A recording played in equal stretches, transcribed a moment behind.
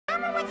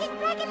Elmo with his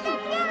dragon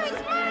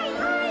earrings!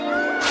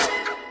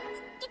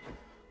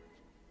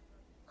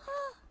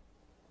 Hurry!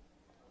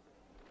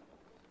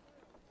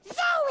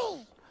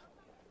 Zoe!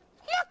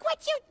 Look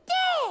what you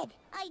did!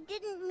 I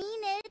didn't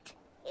mean it.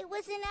 It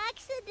was an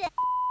accident.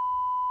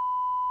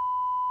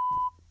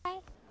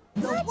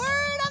 The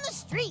word on the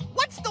street!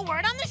 What's the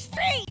word on the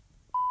street?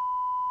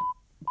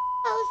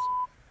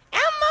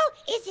 Elmo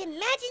is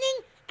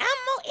imagining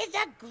Elmo is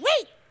a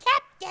great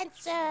tap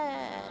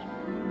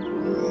dancer!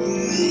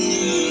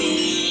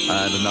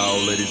 And now,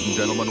 ladies and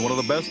gentlemen, one of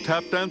the best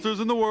tap dancers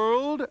in the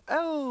world,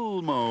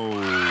 Elmo.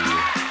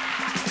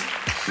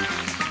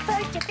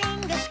 First your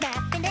fingers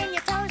snap, and then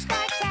your toes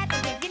start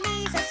tapping. Give your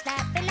knees a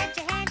snap, and let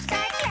your hands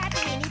start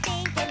clapping.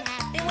 Anything can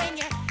happen when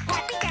you're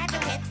happy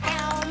tapping with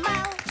Elmo.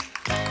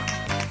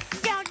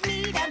 Don't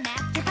need a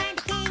map to find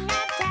the king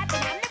of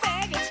tapping. I'm the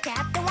bird it's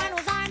tap, the one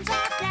whose arms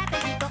are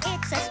clapping. People,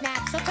 it's a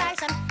snap, so try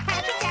some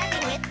happy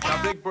tapping with Elmo.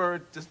 Now, Big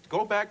Bird, just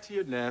go back to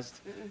your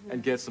nest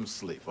and get some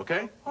sleep,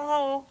 okay?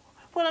 Oh,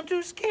 but I'm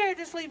too scared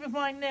to sleep in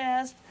my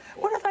nest.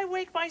 What if I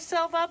wake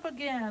myself up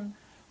again?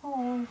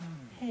 Oh,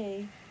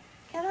 hey,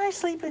 can I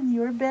sleep in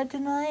your bed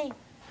tonight?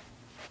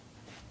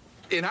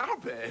 In our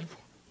bed?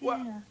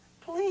 What? Yeah,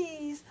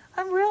 please.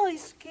 I'm really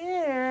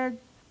scared.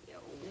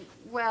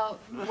 Well,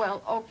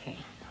 okay.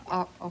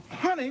 Okay.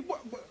 Honey,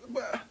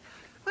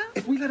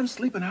 if we let him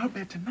sleep in our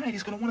bed tonight,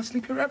 he's going to want to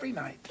sleep here every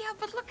night. Yeah,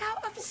 but look how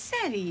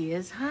upset he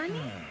is, honey.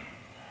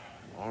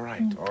 All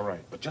right,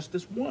 but just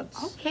this once.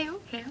 Okay.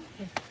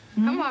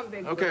 Come on,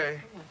 Big Bird.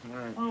 Okay.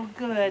 Oh,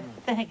 good.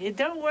 Thank you.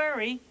 Don't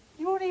worry.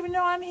 You won't even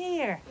know I'm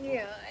here.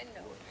 Yeah, I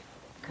know.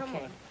 Come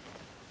Okay.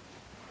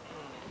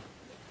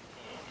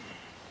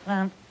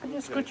 on. I'm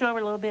just scooch over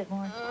a little bit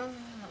more. Yeah,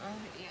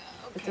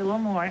 Just okay. a little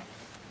more.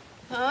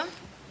 Huh?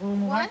 A little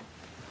more. What?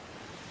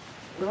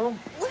 Little,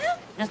 Well,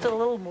 just a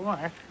little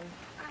more.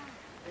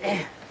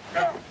 Hey!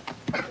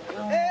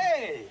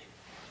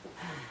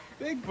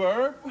 Big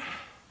Bird.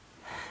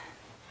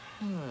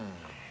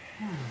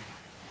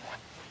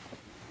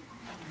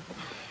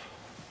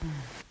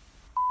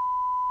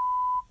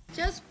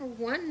 just for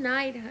one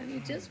night,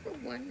 honey. Just for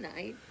one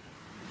night.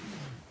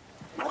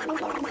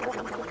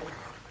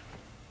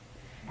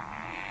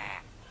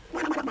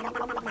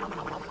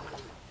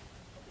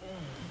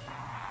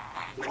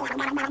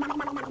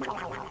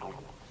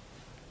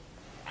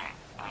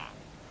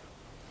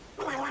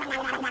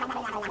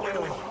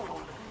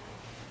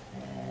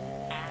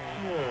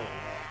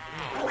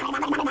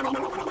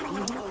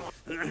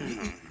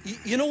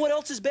 You know what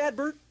else is bad,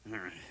 Bert?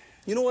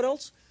 You know what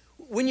else?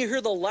 When you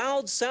hear the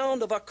loud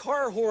sound of a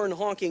car horn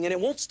honking and it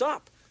won't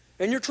stop,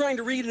 and you're trying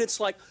to read and it's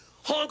like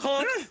honk,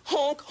 honk,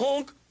 honk,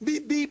 honk,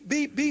 beep, beep,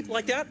 beep, beep,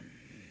 like that.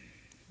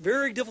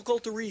 Very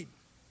difficult to read.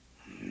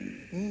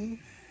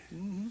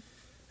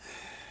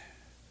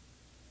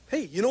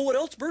 Hey, you know what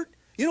else, Bert?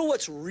 You know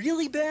what's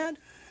really bad?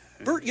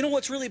 Bert, you know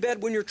what's really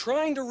bad? When you're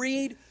trying to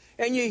read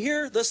and you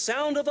hear the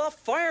sound of a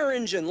fire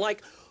engine,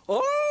 like,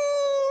 oh,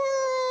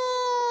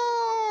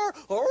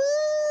 oh. All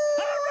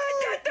right,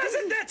 that does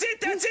it. That's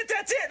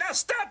it. Now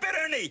stop it,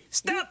 Ernie.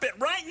 Stop it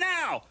right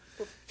now.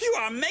 You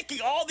are making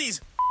all these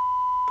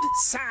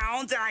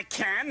sounds that I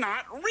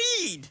cannot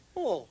read.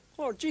 Oh,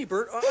 gee,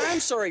 Bert. I'm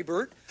sorry,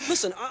 Bert.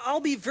 Listen, I'll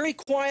be very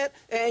quiet,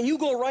 and you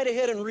go right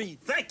ahead and read.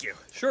 Thank you.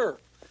 Sure.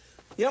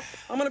 Yep,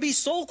 I'm going to be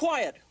so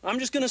quiet. I'm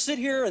just going to sit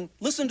here and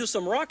listen to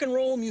some rock and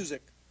roll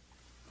music.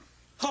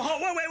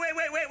 Oh,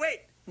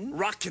 wait.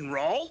 Rock and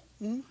roll?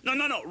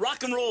 No.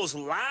 Rock and roll is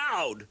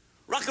loud.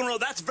 Rock and roll,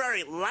 that's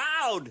very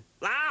loud.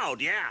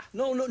 Loud, yeah.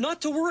 No,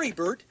 not to worry,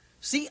 Bert.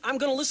 See, I'm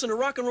going to listen to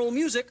rock and roll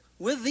music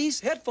with these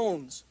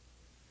headphones.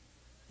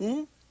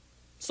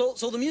 So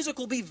the music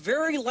will be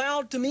very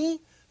loud to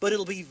me, but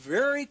it'll be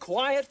very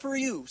quiet for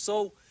you.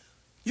 So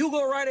you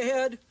go right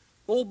ahead,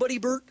 old buddy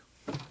Bert,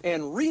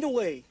 and read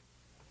away.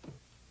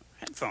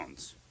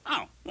 Headphones.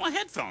 Oh, well,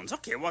 headphones.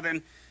 Okay, well,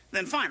 then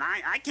fine.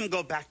 I can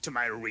go back to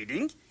my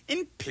reading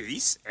in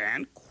peace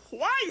and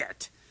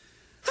quiet.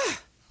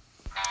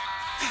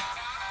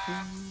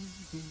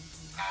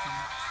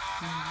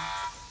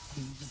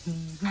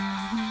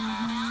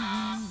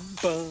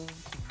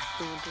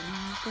 Ernie?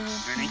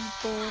 Ernie,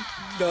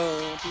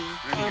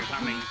 you're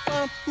humming.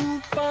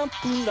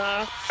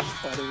 You're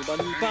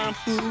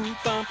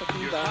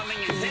humming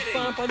and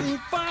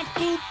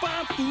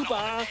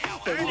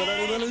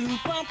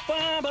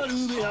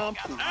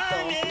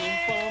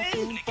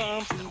hitting.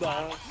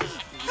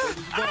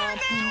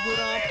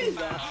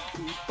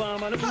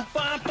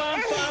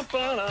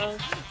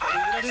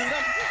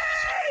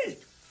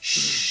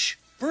 Shh!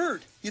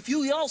 Bert, if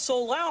you yell so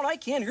loud, I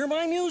can't hear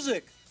my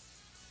music.